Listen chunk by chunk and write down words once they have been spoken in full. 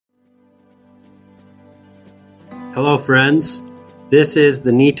Hello, friends. This is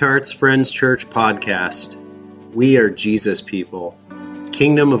the Netarts Friends Church podcast. We are Jesus people,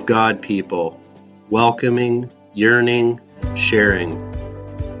 Kingdom of God people, welcoming, yearning, sharing.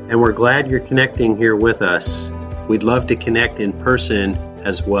 And we're glad you're connecting here with us. We'd love to connect in person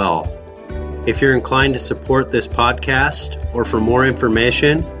as well. If you're inclined to support this podcast or for more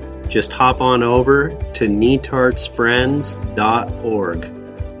information, just hop on over to netartsfriends.org.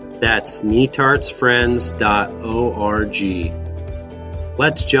 That's netartsfriends.org.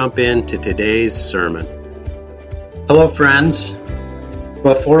 Let's jump into today's sermon. Hello, friends.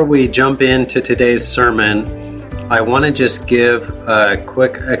 Before we jump into today's sermon, I want to just give a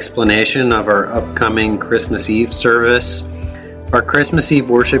quick explanation of our upcoming Christmas Eve service. Our Christmas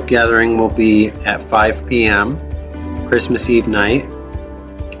Eve worship gathering will be at 5 p.m. Christmas Eve night.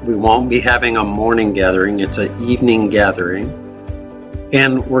 We won't be having a morning gathering. It's an evening gathering.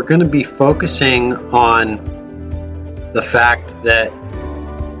 And we're going to be focusing on the fact that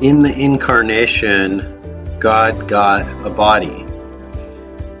in the incarnation, God got a body.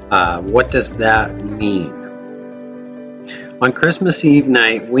 What does that mean? On Christmas Eve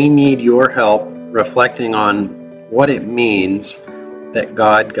night, we need your help reflecting on what it means that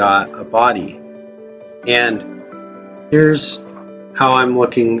God got a body. And here's how I'm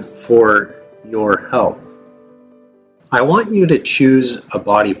looking for your help. I want you to choose a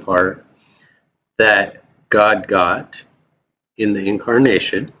body part that God got in the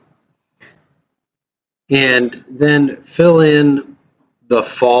incarnation and then fill in the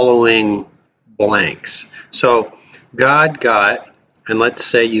following blanks. So God got, and let's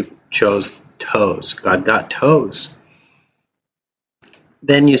say you chose toes. God got toes.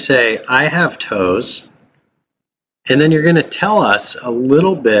 Then you say, I have toes. And then you're going to tell us a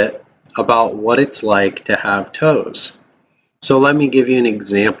little bit about what it's like to have toes. So let me give you an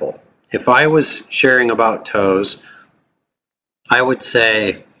example. If I was sharing about toes, I would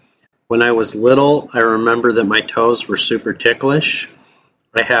say, when I was little, I remember that my toes were super ticklish.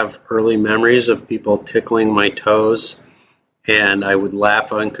 I have early memories of people tickling my toes, and I would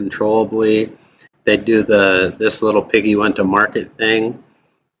laugh uncontrollably. They'd do the "this little piggy went to market" thing,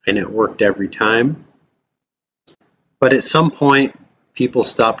 and it worked every time. But at some point, people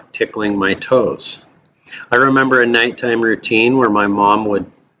stopped tickling my toes. I remember a nighttime routine where my mom would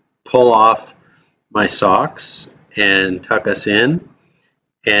pull off my socks and tuck us in,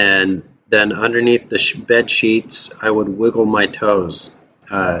 and then underneath the bed sheets, I would wiggle my toes.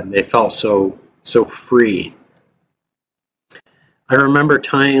 They felt so free. I remember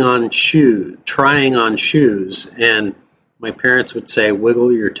trying on shoes, and my parents would say,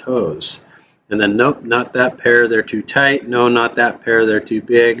 "Wiggle your toes." And then, nope, not that pair, they're too tight. No, not that pair, they're too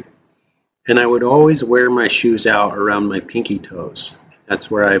big. And I would always wear my shoes out around my pinky toes.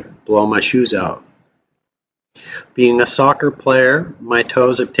 That's where I blow my shoes out. Being a soccer player, my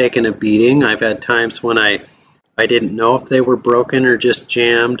toes have taken a beating. I've had times when I didn't know if they were broken or just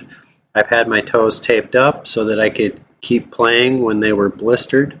jammed. I've had my toes taped up so that I could keep playing when they were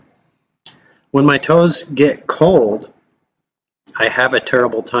blistered. When my toes get cold, I have a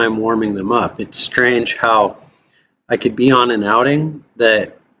terrible time warming them up. It's strange how I could be on an outing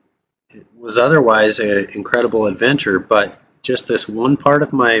that was otherwise an incredible adventure, but just this one part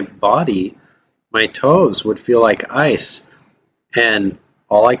of my body, my toes, would feel like ice. And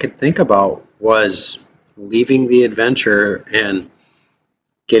all I could think about was leaving the adventure and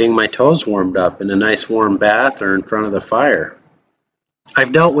getting my toes warmed up in a nice warm bath or in front of the fire.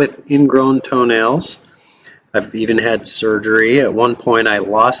 I've dealt with ingrown toenails. I've even had surgery. At one point, I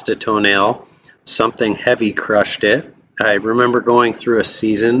lost a toenail. Something heavy crushed it. I remember going through a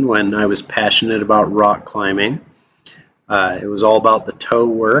season when I was passionate about rock climbing. It was all about the toe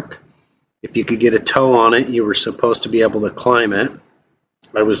work. If you could get a toe on it, you were supposed to be able to climb it.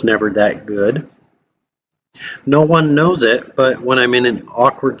 I was never that good. No one knows it, but when I'm in an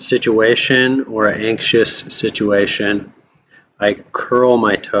awkward situation or an anxious situation, I curl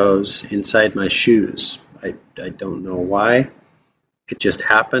my toes inside my shoes. I don't know why. It just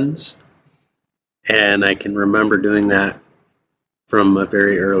happens. And I can remember doing that from a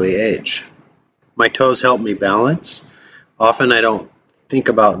very early age. My toes help me balance. Often I don't think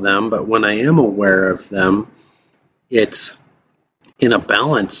about them, but when I am aware of them, it's in a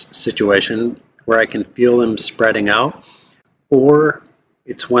balance situation where I can feel them spreading out, or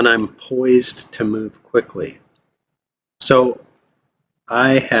it's when I'm poised to move quickly. So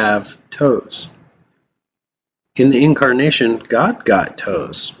I have toes. In the incarnation, God got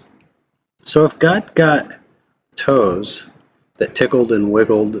toes. So if God got toes that tickled and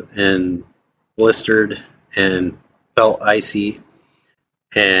wiggled and blistered and felt icy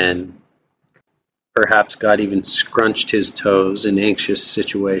and Perhaps God even scrunched his toes in anxious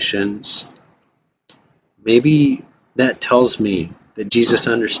situations. Maybe that tells me that Jesus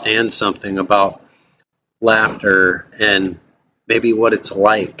understands something about laughter and maybe what it's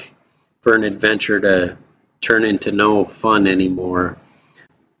like for an adventure to turn into no fun anymore,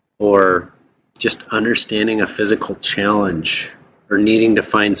 or just understanding a physical challenge or needing to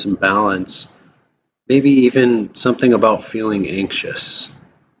find some balance, maybe even something about feeling anxious.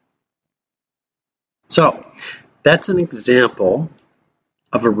 So that's an example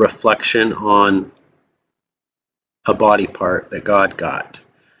of a reflection on a body part that God got.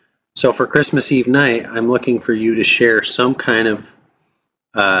 So for Christmas Eve night, I'm looking for you to share some kind of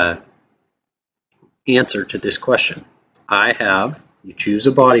answer to this question. You choose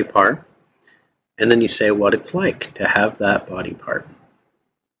a body part, and then you say what it's like to have that body part.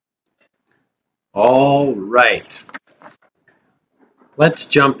 All right. Let's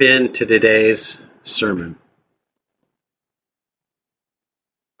jump into today's sermon.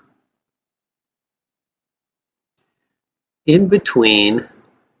 In between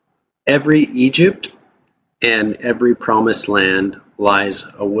every Egypt and every promised land lies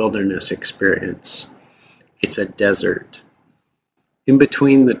a wilderness experience. It's a desert. In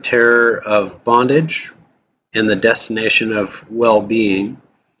between the terror of bondage and the destination of well-being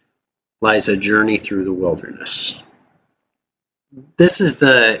lies a journey through the wilderness. This is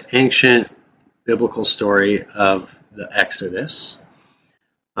the ancient biblical story of the Exodus.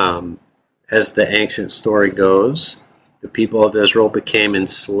 As the ancient story goes, the people of Israel became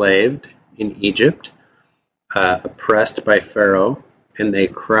enslaved in Egypt, oppressed by Pharaoh, and they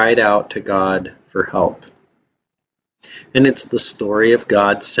cried out to God for help. And it's the story of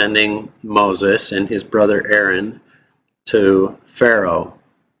God sending Moses and his brother Aaron to Pharaoh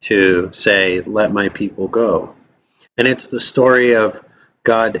to say, "Let my people go." And it's the story of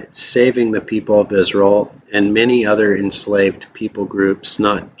God saving the people of Israel and many other enslaved people groups,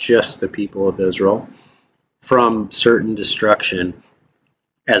 not just the people of Israel, from certain destruction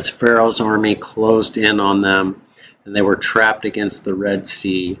as Pharaoh's army closed in on them and they were trapped against the Red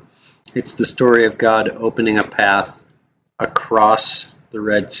Sea. It's the story of God opening a path across the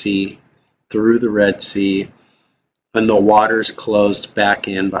Red Sea, through the Red Sea, and the waters closed back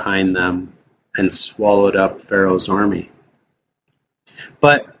in behind them and swallowed up Pharaoh's army.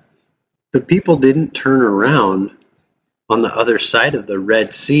 But the people didn't turn around on the other side of the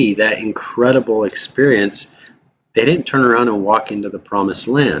Red Sea, that incredible experience. They didn't turn around and walk into the promised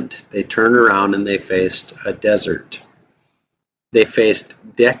land. They turned around and they faced a desert. They faced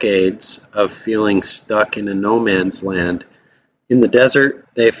decades of feeling stuck in a no man's land. In the desert,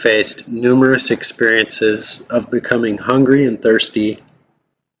 they faced numerous experiences of becoming hungry and thirsty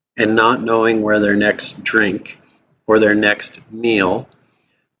and not knowing where their next drink or their next meal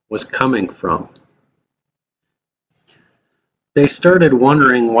was coming from. They started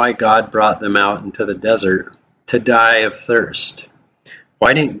wondering why God brought them out into the desert to die of thirst.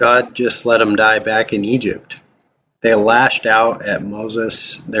 Why didn't God just let them die back in Egypt? They lashed out at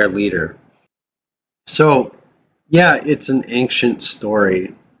Moses, their leader. So, yeah, it's an ancient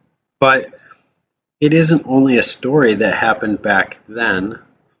story, but it isn't only a story that happened back then.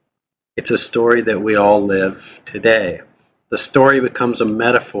 It's a story that we all live today. The story becomes a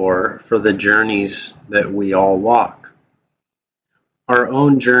metaphor for the journeys that we all walk. Our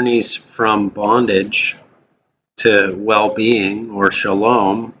own journeys from bondage to well-being or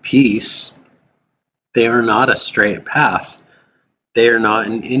shalom, peace, they are not a straight path. They are not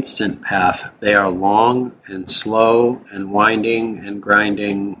an instant path. They are long and slow and winding and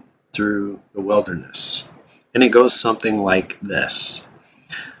grinding through the wilderness. And it goes something like this.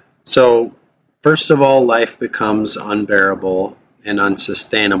 So, first of all, life becomes unbearable and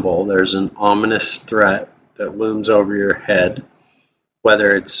unsustainable. There's an ominous threat that looms over your head,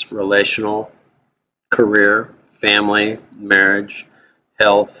 whether it's relational, career, family, marriage,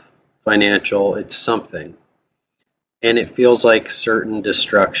 health, financial, it's something. And it feels like certain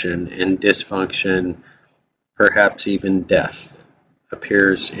destruction and dysfunction, perhaps even death,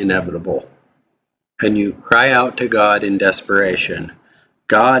 appears inevitable. And you cry out to God in desperation,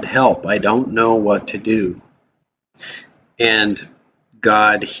 "God, help, I don't know what to do." And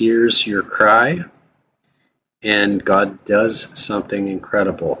God hears your cry, and God does something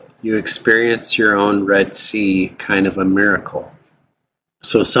incredible. You experience your own Red Sea, kind of a miracle.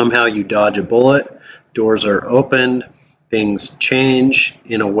 So somehow you dodge a bullet, doors are opened, things change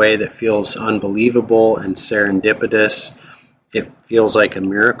in a way that feels unbelievable and serendipitous. It feels like a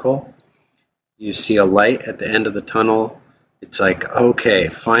miracle. You see a light at the end of the tunnel. It's like, okay,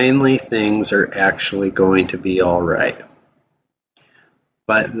 finally things are actually going to be all right.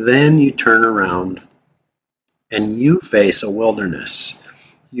 But then you turn around and you face a wilderness.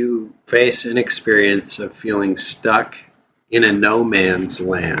 You face an experience of feeling stuck in a no man's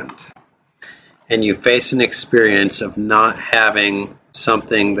land. And you face an experience of not having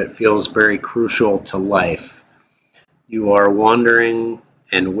something that feels very crucial to life. You are wondering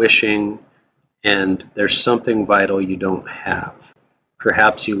and wishing, and there's something vital you don't have.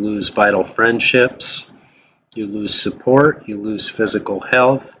 Perhaps you lose vital friendships, you lose support, you lose physical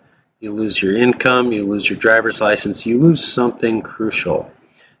health, you lose your income, you lose your driver's license, you lose something crucial.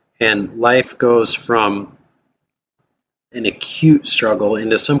 And life goes from an acute struggle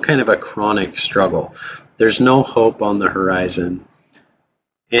into some kind of a chronic struggle. There's no hope on the horizon.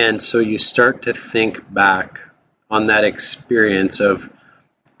 And so you start to think back on that experience of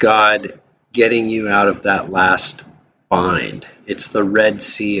God getting you out of that last bind. It's the Red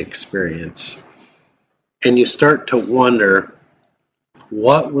Sea experience. And you start to wonder,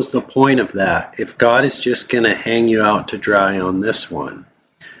 what was the point of that if God is just going to hang you out to dry on this one?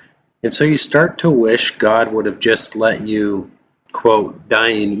 And so you start to wish God would have just let you, quote, die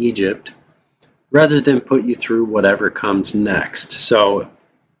in Egypt, rather than put you through whatever comes next. So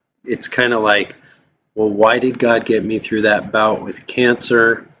it's kind of like, well, why did God get me through that bout with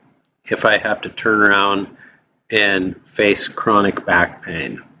cancer if I have to turn around and face chronic back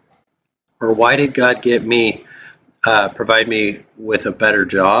pain? Or why did God provide me with a better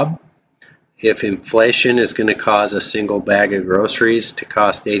job if inflation is going to cause a single bag of groceries to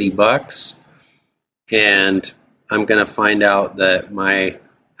cost $80 and I'm going to find out that my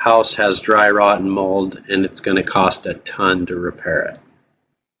house has dry rot and mold and it's going to cost a ton to repair it?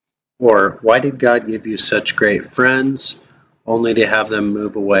 Or why did God give you such great friends only to have them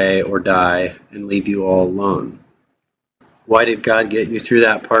move away or die and leave you all alone? Why did God get you through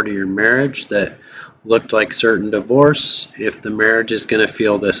that part of your marriage that looked like certain divorce if the marriage is going to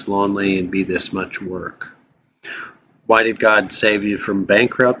feel this lonely and be this much work? Why did God save you from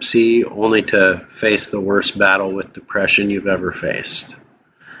bankruptcy only to face the worst battle with depression you've ever faced?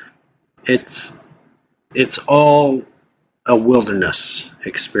 It's all a wilderness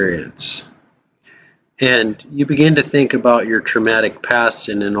experience. And you begin to think about your traumatic past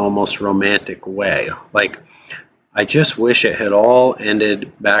in an almost romantic way. Like, I just wish it had all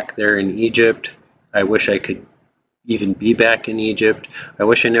ended back there in Egypt. I wish I could even be back in Egypt. I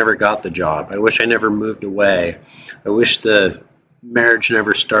wish I never got the job. I wish I never moved away. I wish the marriage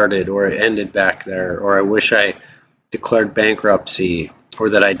never started or it ended back there. Or I wish I declared bankruptcy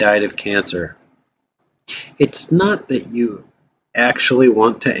or that I died of cancer. It's not that you actually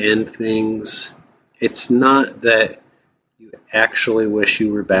want to end things. It's not that you actually wish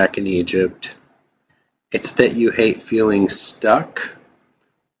you were back in Egypt. It's that you hate feeling stuck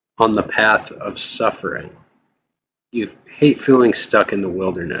on the path of suffering. You hate feeling stuck in the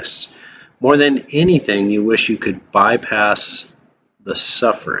wilderness. More than anything, you wish you could bypass the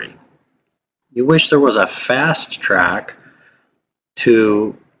suffering. You wish there was a fast track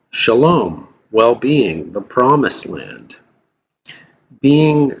to shalom, well-being, the promised land.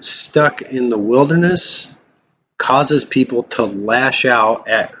 Being stuck in the wilderness causes people to lash out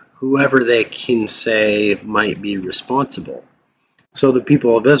at whoever they can say might be responsible. So the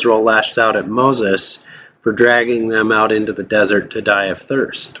people of Israel lashed out at Moses for dragging them out into the desert to die of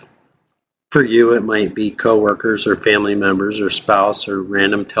thirst. For you, it might be coworkers or family members or spouse or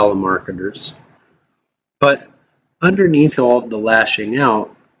random telemarketers. But underneath all of the lashing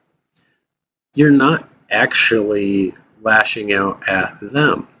out, you're not actually lashing out at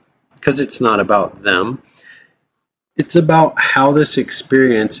them, because it's not about them. It's about how this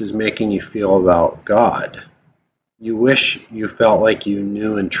experience is making you feel about God. You wish you felt like you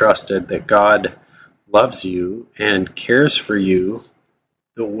knew and trusted that God loves you and cares for you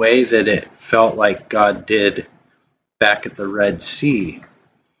the way that it felt like God did back at the Red Sea.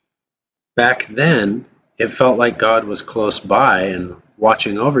 Back then, it felt like God was close by and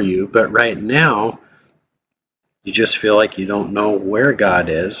watching over you, but right now, you just feel like you don't know where God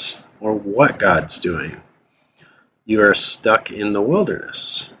is or what God's doing. You are stuck in the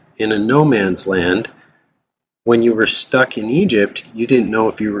wilderness, in a no man's land. When you were stuck in Egypt, you didn't know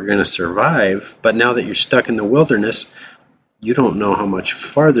if you were going to survive, but now that you're stuck in the wilderness, you don't know how much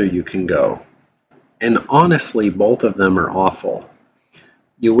farther you can go. And honestly, both of them are awful.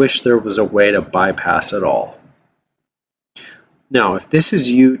 You wish there was a way to bypass it all. Now, if this is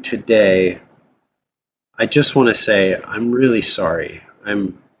you today, I just want to say I'm really sorry.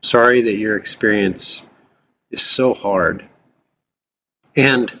 I'm sorry that your experience is so hard.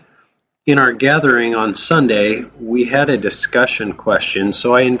 And in our gathering on Sunday, we had a discussion question,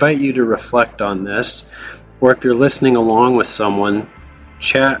 so I invite you to reflect on this, or if you're listening along with someone,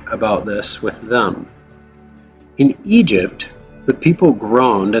 chat about this with them. In Egypt, the people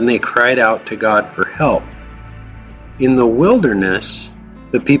groaned and they cried out to God for help. In the wilderness,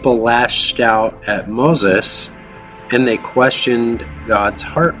 the people lashed out at Moses and they questioned God's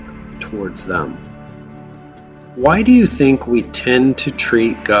heart towards them. Why do you think we tend to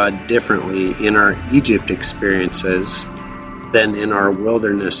treat God differently in our Egypt experiences than in our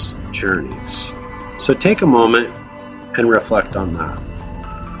wilderness journeys? So take a moment and reflect on that.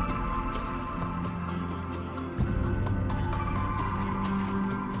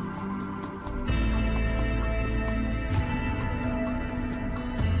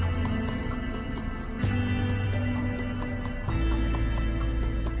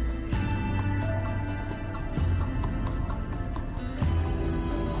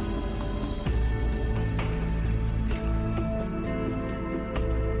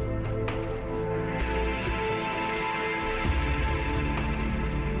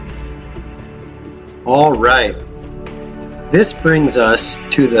 All right, this brings us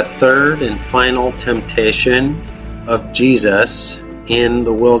to the third and final temptation of Jesus in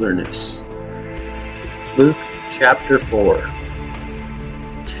the wilderness. Luke chapter 4.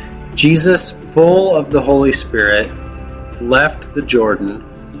 Jesus, full of the Holy Spirit, left the Jordan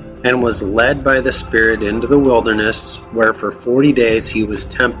and was led by the Spirit into the wilderness, where for 40 days he was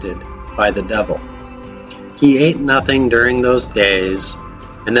tempted by the devil. He ate nothing during those days,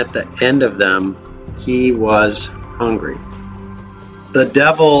 and at the end of them, he was hungry. The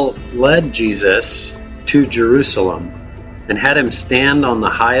devil led Jesus to Jerusalem and had him stand on the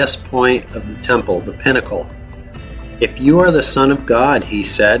highest point of the temple, the pinnacle. "If you are the Son of God," he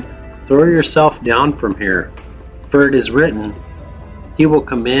said, "throw yourself down from here, for it is written, 'He will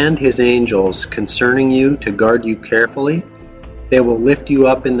command his angels concerning you to guard you carefully. They will lift you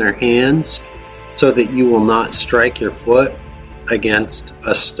up in their hands so that you will not strike your foot against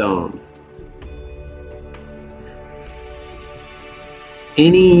a stone.'"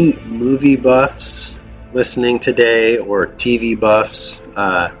 Any movie buffs listening today, or TV buffs,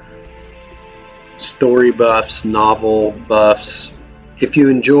 story buffs, novel buffs, if you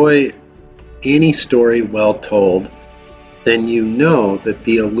enjoy any story well told, then you know that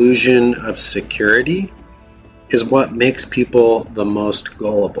the illusion of security is what makes people the most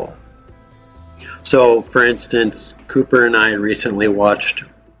gullible. So, for instance, Cooper and I recently watched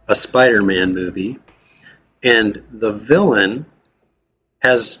a Spider-Man movie, and the villain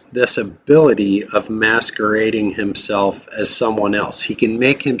has this ability of masquerading himself as someone else. He can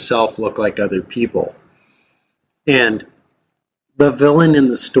make himself look like other people. And the villain in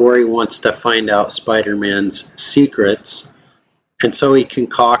the story wants to find out Spider-Man's secrets, and so he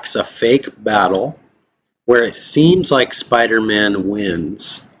concocts a fake battle where it seems like Spider-Man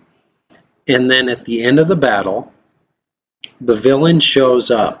wins. And then at the end of the battle, the villain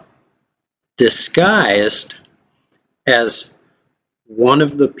shows up disguised as one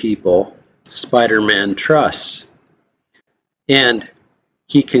of the people Spider-Man trusts. And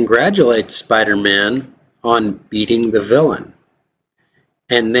he congratulates Spider-Man on beating the villain.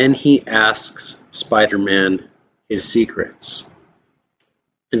 And then he asks Spider-Man his secrets.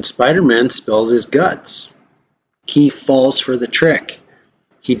 And Spider-Man spills his guts. He falls for the trick.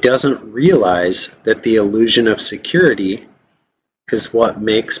 He doesn't realize that the illusion of security is what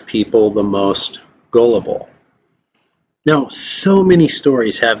makes people the most gullible. Now, so many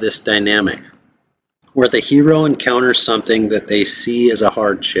stories have this dynamic where the hero encounters something that they see as a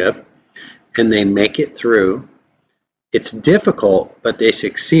hardship and they make it through. It's difficult, but they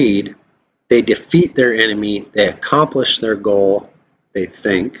succeed. They defeat their enemy, they accomplish their goal, they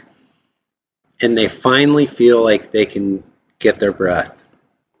think, and they finally feel like they can get their breath.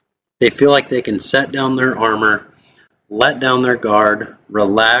 They feel like they can set down their armor, let down their guard,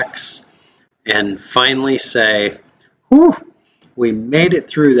 relax, and finally say, "Whew, we made it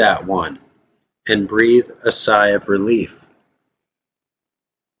through that one," and breathe a sigh of relief.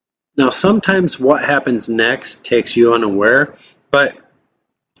 Now, sometimes what happens next takes you unaware, but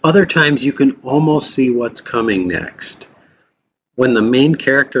other times you can almost see what's coming next. When the main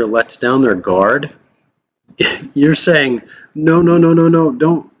character lets down their guard, you're saying, no,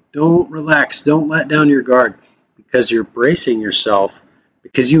 don't relax, don't let down your guard, because you're bracing yourself,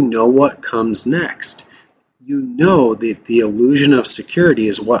 because you know what comes next. You know that the illusion of security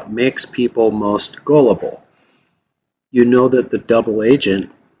is what makes people most gullible. You know that the double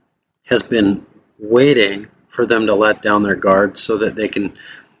agent has been waiting for them to let down their guard so that they can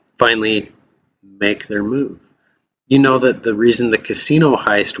finally make their move. You know that the reason the casino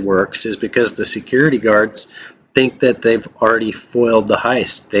heist works is because the security guards think that they've already foiled the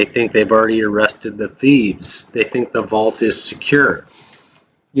heist. They think they've already arrested the thieves. They think the vault is secure.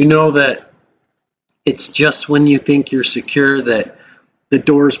 You know that it's just when you think you're secure that the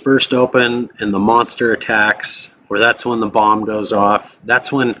doors burst open and the monster attacks, or that's when the bomb goes off.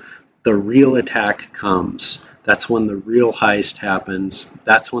 That's when the real attack comes. That's when the real heist happens.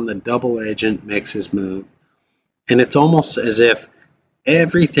 That's when the double agent makes his move. And it's almost as if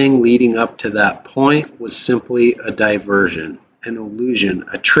everything leading up to that point was simply a diversion, an illusion,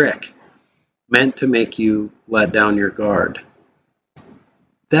 a trick meant to make you let down your guard.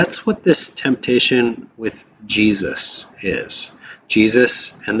 That's what this temptation with Jesus is.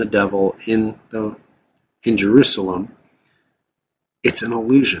 Jesus and the devil in Jerusalem. It's an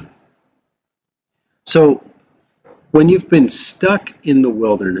illusion. So when you've been stuck in the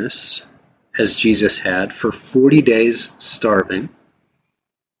wilderness, as Jesus had, for 40 days starving,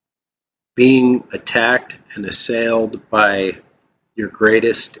 being attacked and assailed by your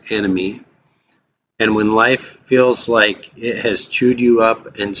greatest enemy, and when life feels like it has chewed you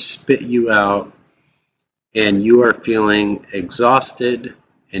up and spit you out, and you are feeling exhausted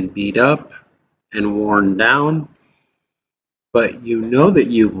and beat up and worn down, but you know that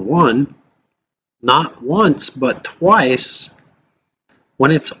you've won, not once but twice,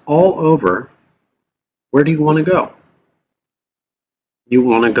 when it's all over, where do you want to go? You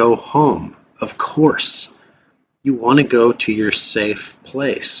want to go home, of course. You want to go to your safe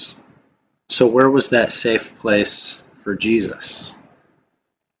place. So where was that safe place for Jesus?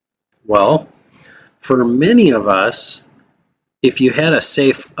 Well, for many of us, if you had a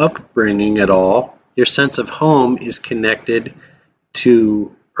safe upbringing at all, your sense of home is connected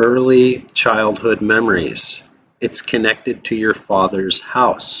to early childhood memories. It's connected to your father's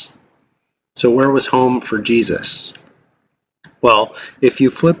house. So where was home for Jesus? Well, if you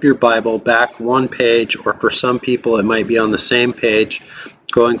flip your Bible back one page, or for some people it might be on the same page,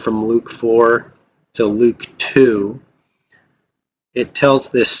 going from Luke 4 to Luke 2, it tells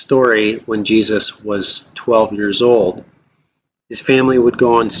this story when Jesus was 12 years old. His family would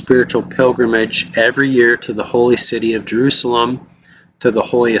go on spiritual pilgrimage every year to the holy city of Jerusalem, to the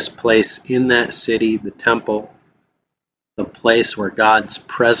holiest place in that city, the temple, the place where God's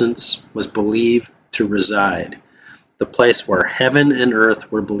presence was believed to reside, the place where heaven and earth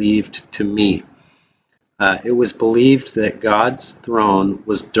were believed to meet. It was believed that God's throne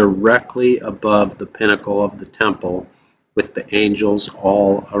was directly above the pinnacle of the temple, with the angels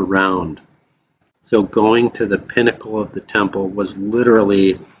all around. So going to the pinnacle of the temple was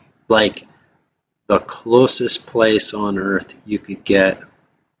literally like the closest place on earth you could get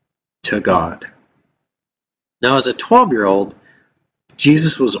to God. Now, as a 12-year-old,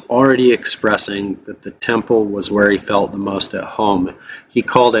 Jesus was already expressing that the temple was where he felt the most at home. He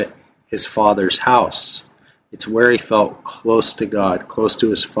called it his Father's house. It's where he felt close to God, close to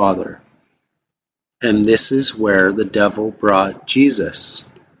his Father. And this is where the devil brought Jesus,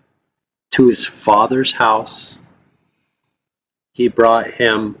 to his Father's house. He brought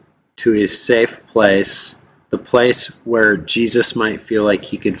him to his safe place, the place where Jesus might feel like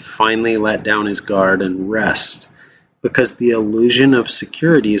he could finally let down his guard and rest. Because the illusion of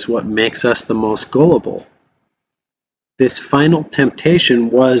security is what makes us the most gullible. This final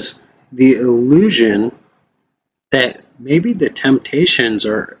temptation was the illusion that maybe the temptations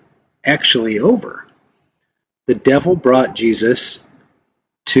are actually over. The devil brought Jesus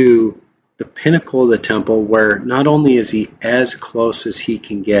to the pinnacle of the temple, where not only is he as close as he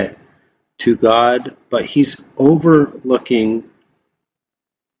can get to God, but he's overlooking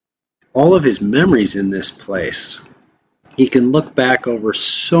all of his memories in this place. He can look back over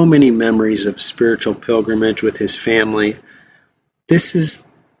so many memories of spiritual pilgrimage with his family. This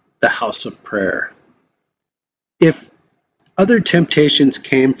is the house of prayer. If other temptations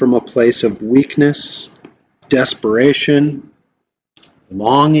came from a place of weakness, desperation,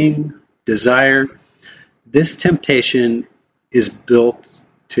 longing, desire, this temptation is built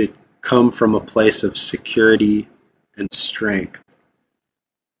to come from a place of security and strength.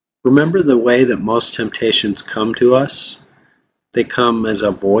 Remember the way that most temptations come to us? They come as a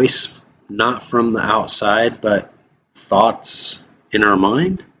voice, not from the outside, but thoughts in our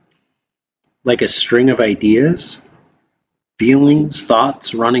mind, like a string of ideas, feelings,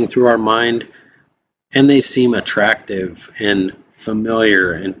 thoughts running through our mind, and they seem attractive and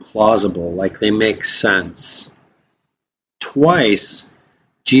familiar and plausible, like they make sense. Twice,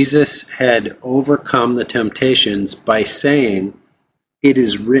 Jesus had overcome the temptations by saying, "It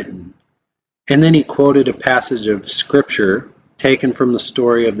is written." And then he quoted a passage of scripture taken from the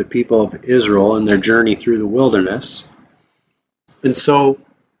story of the people of Israel and their journey through the wilderness. And so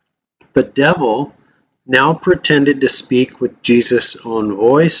the devil now pretended to speak with Jesus' own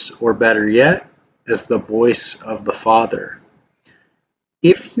voice, or better yet, as the voice of the Father.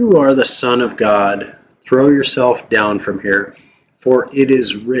 If you are the Son of God, throw yourself down from here, for it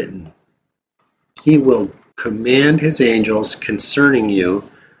is written, He will command His angels concerning you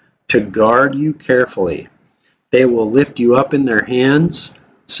to guard you carefully. They will lift you up in their hands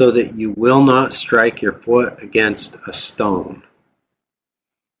so that you will not strike your foot against a stone.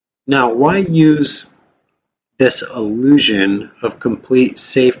 Now, why use this illusion of complete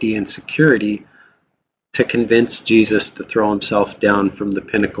safety and security to convince Jesus to throw himself down from the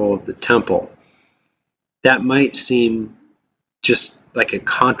pinnacle of the temple? That might seem just like a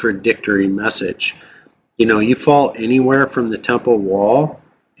contradictory message. You know, you fall anywhere from the temple wall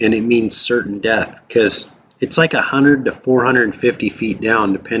and it means certain death, because it's like 100 to 450 feet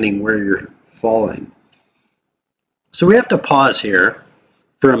down depending where you're falling. So we have to pause here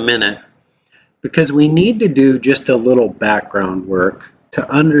for a minute because we need to do just a little background work to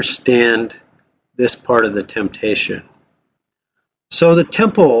understand this part of the temptation. So the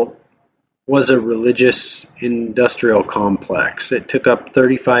temple was a religious industrial complex. It took up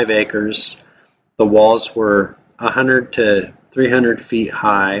 35 acres. The walls were 100 to 300 feet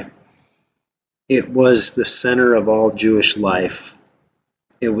high. It was the center of all Jewish life.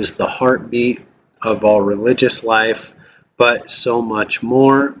 It was the heartbeat of all religious life, but so much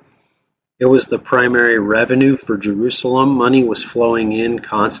more. It was the primary revenue for Jerusalem. Money was flowing in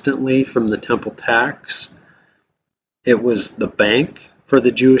constantly from the temple tax. It was the bank for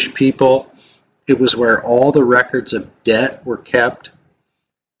the Jewish people. It was where all the records of debt were kept.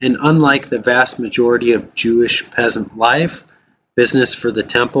 And unlike the vast majority of Jewish peasant life, business for the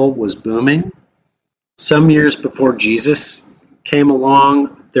temple was booming. Some years before Jesus came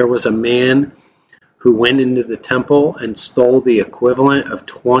along, there was a man who went into the temple and stole the equivalent of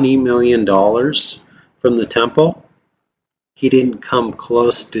 $20 million from the temple. He didn't come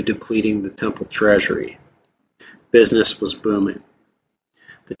close to depleting the temple treasury. Business was booming.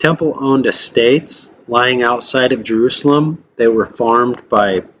 The temple owned estates lying outside of Jerusalem. They were farmed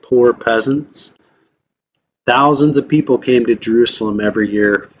by poor peasants. Thousands of people came to Jerusalem every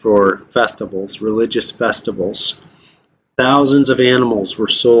year for festivals, religious festivals. Thousands of animals were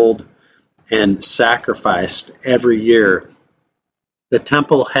sold and sacrificed every year. The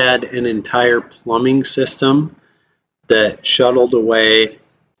temple had an entire plumbing system that shuttled away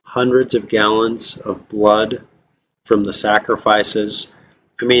hundreds of gallons of blood from the sacrifices.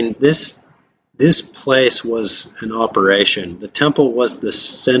 I mean, this place was an operation. The temple was the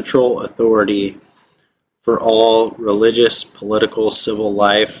central authority for all religious, political, civil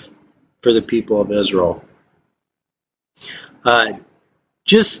life for the people of Israel.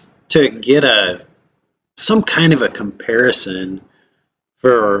 Just to get some kind of a comparison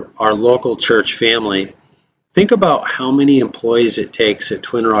for our local church family, think about how many employees it takes at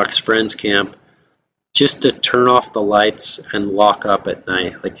Twin Rocks Friends Camp just to turn off the lights and lock up at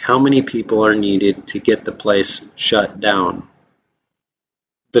night. Like, how many people are needed to get the place shut down?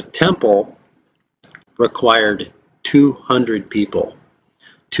 The temple required 200 people,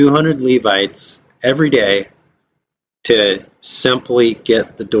 200 Levites every day to simply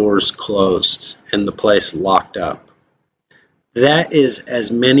get the doors closed and the place locked up. That is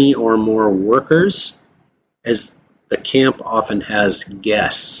as many or more workers as the camp often has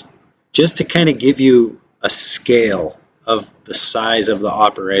guests. Just to kind of give you a scale of the size of the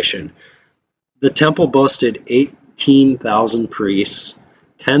operation, the temple boasted 18,000 priests,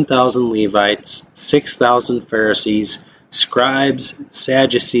 10,000 Levites, 6,000 Pharisees, scribes,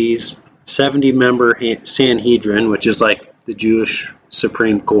 Sadducees, 70-member Sanhedrin, which is like the Jewish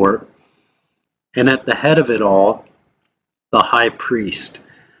Supreme Court, and at the head of it all, the high priest,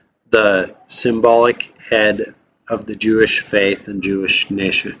 the symbolic head of the Jewish faith and Jewish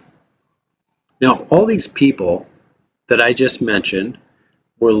nation. Now, all these people that I just mentioned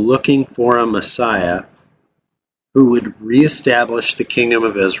were looking for a Messiah who would reestablish the kingdom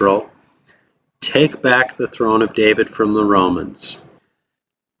of Israel, take back the throne of David from the Romans.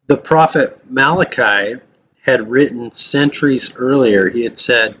 The prophet Malachi had written centuries earlier. He had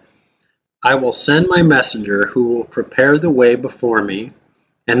said, I will send my messenger who will prepare the way before me,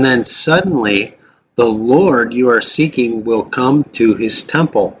 and then suddenly the Lord you are seeking will come to his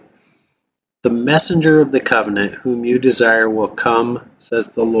temple. The messenger of the covenant whom you desire will come, says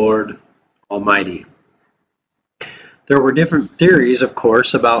the Lord Almighty. There were different theories, of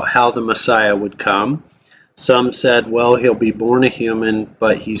course, about how the Messiah would come. Some said, well, he'll be born a human,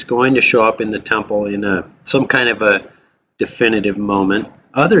 but he's going to show up in the temple in some kind of a definitive moment.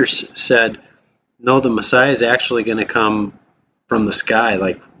 Others said, no, the Messiah is actually going to come from the sky,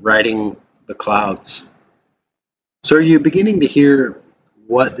 like riding the clouds. So are you beginning to hear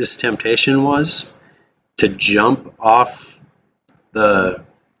what this temptation was? To jump off the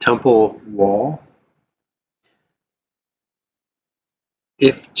temple wall.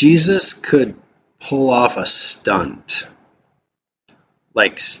 If Jesus could pull off a stunt,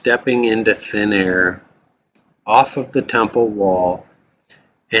 like stepping into thin air off of the temple wall,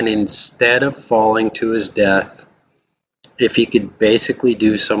 and instead of falling to his death, if he could basically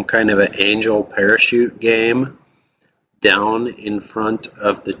do some kind of an angel parachute game down in front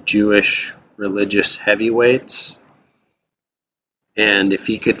of the Jewish religious heavyweights, and if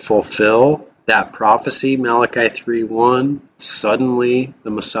he could fulfill that prophecy, Malachi 3:1, suddenly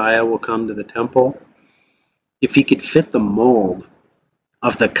the Messiah will come to the temple. If he could fit the mold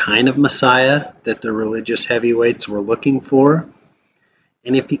of the kind of Messiah that the religious heavyweights were looking for,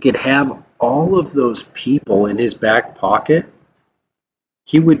 and if he could have all of those people in his back pocket,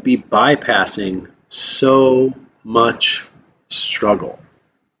 he would be bypassing so much struggle,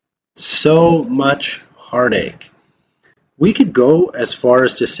 so much heartache. We could go as far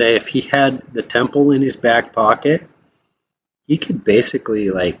as to say if he had the temple in his back pocket, he could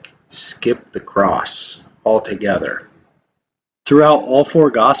basically skip the cross altogether. Throughout all four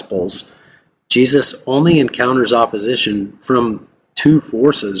Gospels, Jesus only encounters opposition from two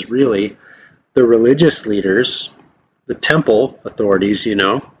forces, really. The religious leaders, the temple authorities,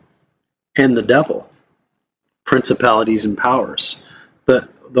 and the devil, principalities and powers. The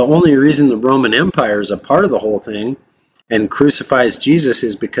only reason the Roman Empire is a part of the whole thing and crucifies Jesus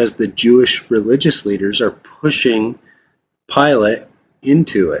is because the Jewish religious leaders are pushing Pilate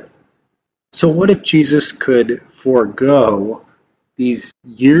into it. So what if Jesus could forego these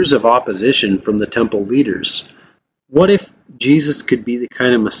years of opposition from the temple leaders? What if Jesus could be the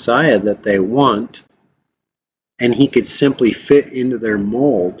kind of Messiah that they want, and he could simply fit into their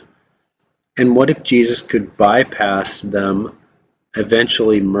mold? And what if Jesus could bypass them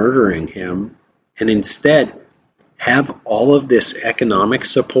eventually murdering him, and instead have all of this economic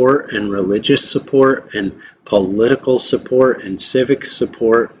support and religious support and political support and civic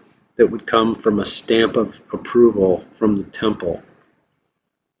support that would come from a stamp of approval from the temple?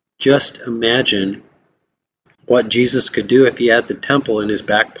 Just imagine what Jesus could do if he had the temple in his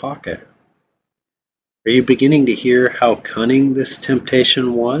back pocket. Are you beginning to hear how cunning this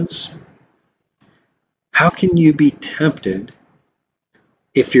temptation was? How can you be tempted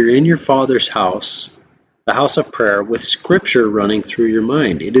if you're in your Father's house, the house of prayer, with Scripture running through your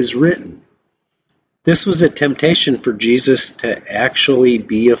mind? It is written. This was a temptation for Jesus to actually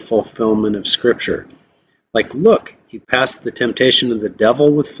be a fulfillment of Scripture. Look, you passed the temptation of the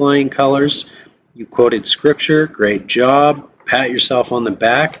devil with flying colors. You quoted Scripture. Great job. Pat yourself on the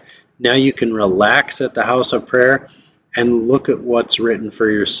back. Now you can relax at the house of prayer and look at what's written for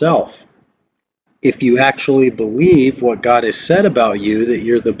yourself. If you actually believe what God has said about you, that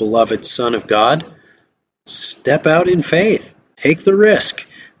you're the beloved Son of God, step out in faith. Take the risk.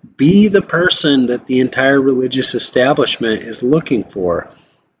 Be the person that the entire religious establishment is looking for.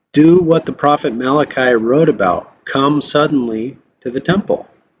 Do what the prophet Malachi wrote about. Come suddenly to the temple.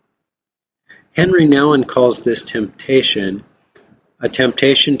 Henry Nouwen calls this temptation a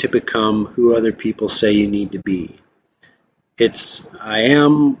temptation to become who other people say you need to be. I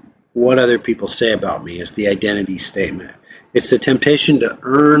am what other people say about me, is the identity statement. It's the temptation to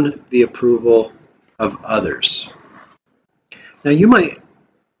earn the approval of others. Now, you might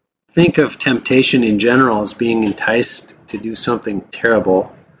think of temptation in general as being enticed to do something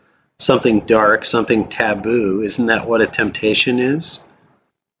terrible, something dark, something taboo. Isn't that what a temptation is?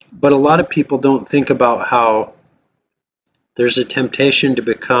 But a lot of people don't think about how there's a temptation to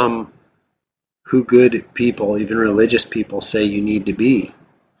become who good people, even religious people, say you need to be,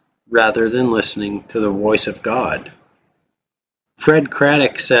 rather than listening to the voice of God. Fred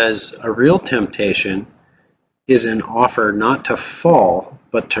Craddock says a real temptation is an offer not to fall,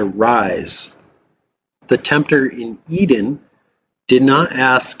 but to rise. The tempter in Eden did not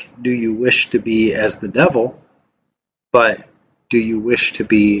ask, do you wish to be as the devil, but do you wish to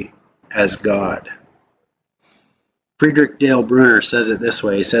be as God? Friedrich Dale Brunner says it this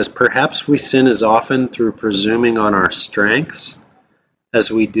way. He says, perhaps we sin as often through presuming on our strengths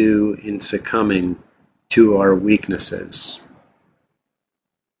as we do in succumbing to our weaknesses.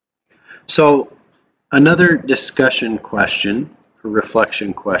 So, another discussion question, a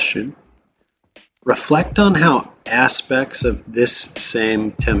reflection question. Reflect on how aspects of this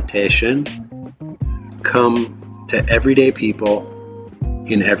same temptation come to everyday people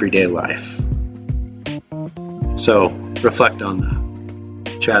in everyday life. So, reflect on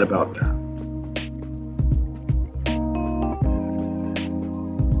that. Chat about that.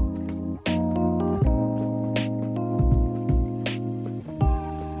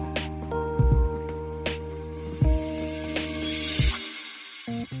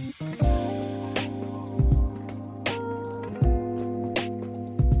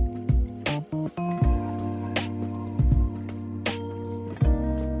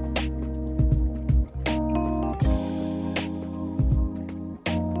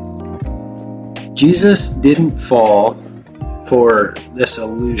 Jesus didn't fall for this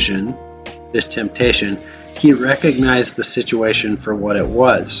illusion, this temptation. He recognized the situation for what it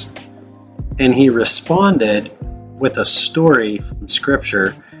was. And he responded with a story from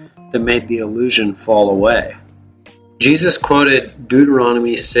Scripture that made the illusion fall away. Jesus quoted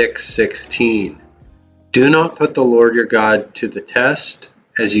Deuteronomy 6:16. Do not put the Lord your God to the test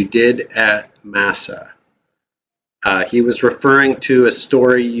as you did at Massah. He was referring to a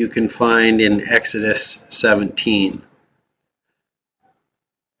story you can find in Exodus 17.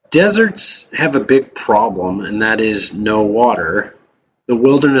 Deserts have a big problem, and that is no water. The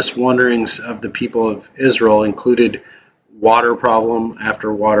wilderness wanderings of the people of Israel included water problem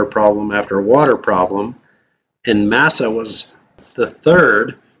after water problem after water problem, and Massah was the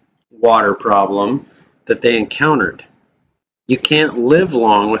third water problem that they encountered. You can't live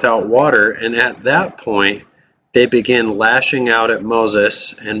long without water, and at that point, they began lashing out at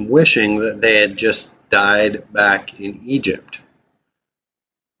Moses and wishing that they had just died back in Egypt.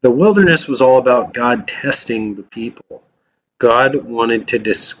 The wilderness was all about God testing the people. God wanted to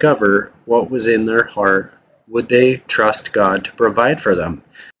discover what was in their heart. Would they trust God to provide for them?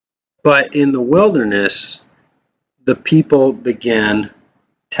 But in the wilderness, the people began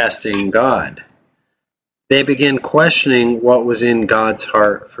testing God. They began questioning what was in God's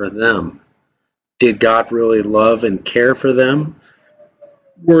heart for them. Did God really love and care for them?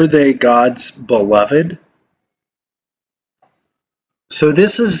 Were they God's beloved? So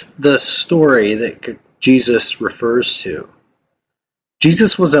this is the story that Jesus refers to.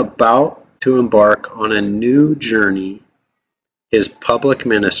 Jesus was about to embark on a new journey, his public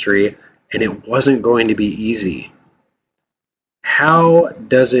ministry, and it wasn't going to be easy. How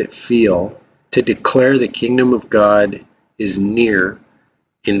does it feel to declare the kingdom of God is near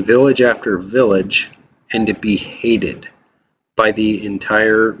in village after village, and to be hated by the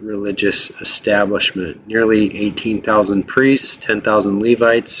entire religious establishment? Nearly 18,000 priests, 10,000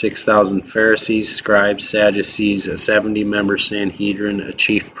 Levites, 6,000 Pharisees, scribes, Sadducees, a 70-member Sanhedrin, a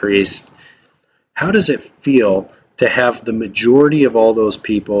chief priest. How does it feel to have the majority of all those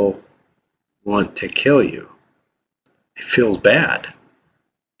people want to kill you? It feels bad.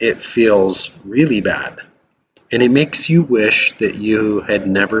 It feels really bad. And it makes you wish that you had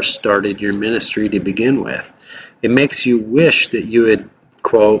never started your ministry to begin with. It makes you wish that you had,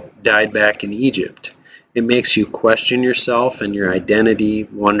 quote, died back in Egypt. It makes you question yourself and your identity,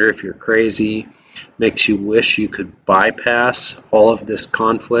 wonder if you're crazy. It makes you wish you could bypass all of this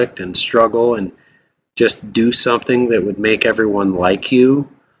conflict and struggle and just do something that would make everyone like you.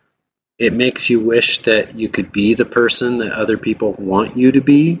 It makes you wish that you could be the person that other people want you to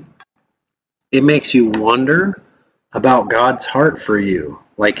be. It makes you wonder about God's heart for you.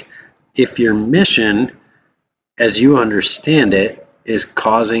 Like, if your mission, as you understand it, is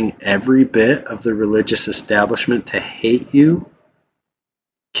causing every bit of the religious establishment to hate you,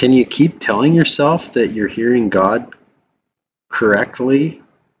 can you keep telling yourself that you're hearing God correctly?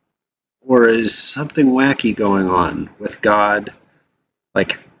 Or is something wacky going on with God?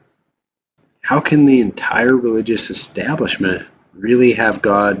 Like, how can the entire religious establishment really have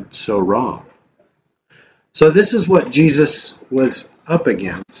God so wrong? So this is what Jesus was up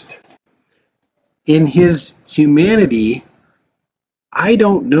against. In his humanity, I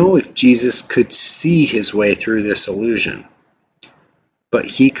don't know if Jesus could see his way through this illusion, but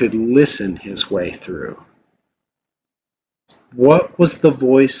he could listen his way through. What was the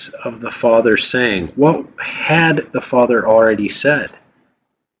voice of the Father saying? What had the Father already said?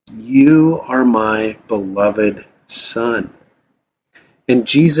 You are my beloved Son. And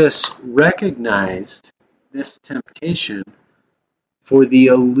Jesus recognized this temptation for the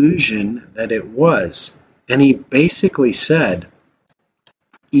illusion that it was. And he basically said,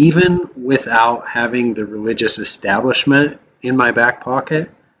 even without having the religious establishment in my back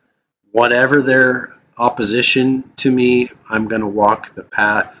pocket, whatever their opposition to me, I'm going to walk the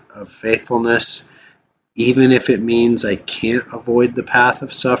path of faithfulness. Even if it means I can't avoid the path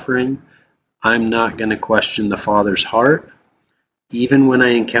of suffering, I'm not going to question the Father's heart. Even when I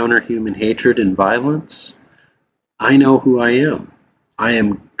encounter human hatred and violence, I know who I am. I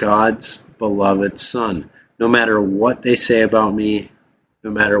am God's beloved Son. No matter what they say about me, no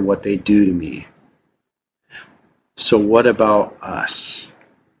matter what they do to me. So what about us?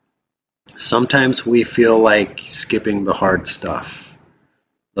 Sometimes we feel like skipping the hard stuff,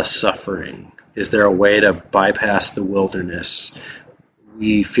 the suffering. Is there a way to bypass the wilderness?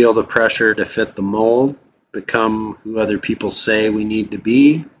 We feel the pressure to fit the mold, become who other people say we need to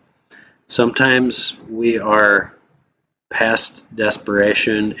be. Sometimes we are past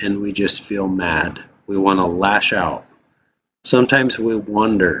desperation and we just feel mad. We want to lash out. Sometimes we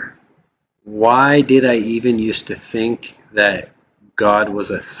wonder, why did I even used to think that God was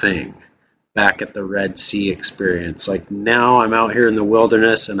a thing back at the Red Sea experience? Like now I'm out here in the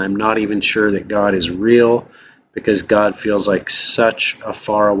wilderness and I'm not even sure that God is real because God feels like such a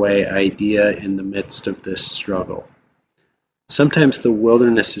faraway idea in the midst of this struggle. Sometimes the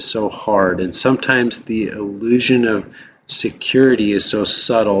wilderness is so hard, and sometimes the illusion of security is so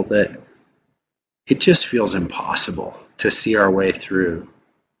subtle that it just feels impossible to see our way through.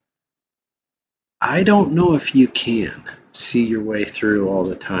 I don't know if you can see your way through all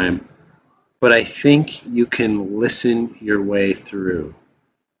the time, but I think you can listen your way through.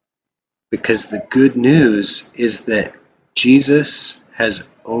 Because the good news is that Jesus has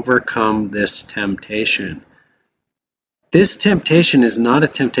overcome this temptation. This temptation is not a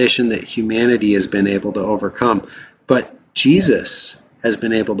temptation that humanity has been able to overcome, but Jesus has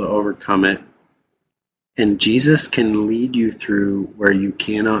been able to overcome it. And Jesus can lead you through where you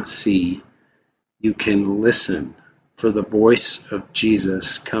cannot see. You can listen for the voice of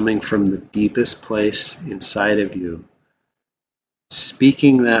Jesus coming from the deepest place inside of you,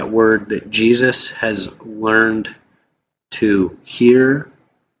 speaking that word that Jesus has learned to hear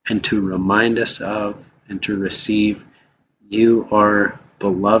and to remind us of and to receive. You are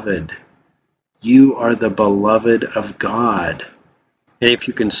beloved. You are the beloved of God. And if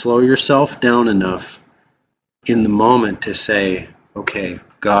you can slow yourself down enough in the moment to say, okay,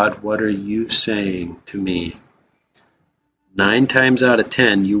 God, what are you saying to me? 9 times out of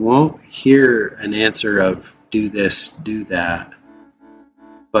 10, you won't hear an answer of do this, do that.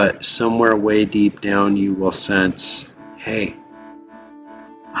 But somewhere way deep down you will sense, hey,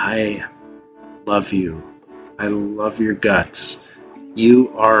 I love you. I love your guts.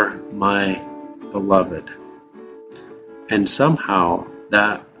 You are my beloved. And somehow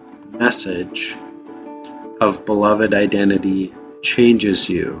that message of beloved identity changes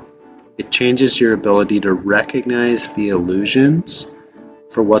you. It changes your ability to recognize the illusions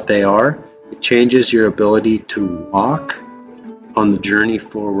for what they are. It changes your ability to walk on the journey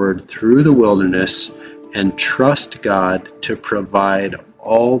forward through the wilderness and trust God to provide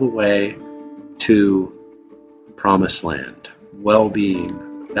all the way to promised land,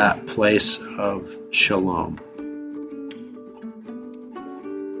 well-being, that place of shalom.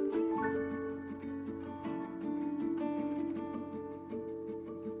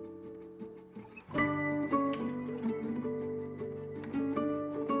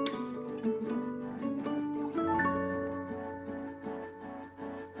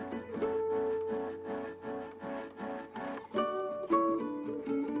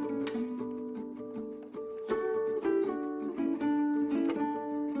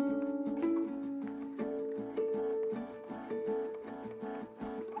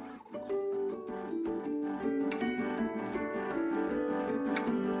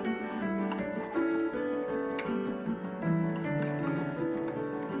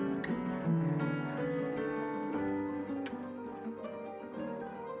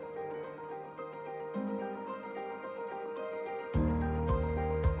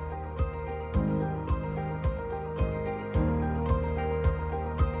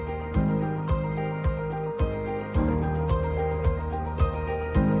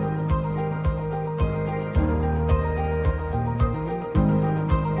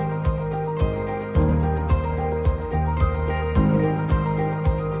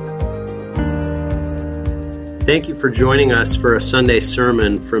 Thank you for joining us for a Sunday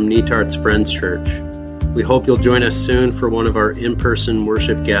sermon from Netart's Friends Church. We hope you'll join us soon for one of our in-person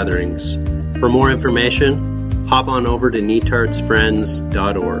worship gatherings. For more information, hop on over to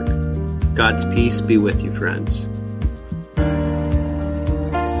netartsfriends.org. God's peace be with you, friends.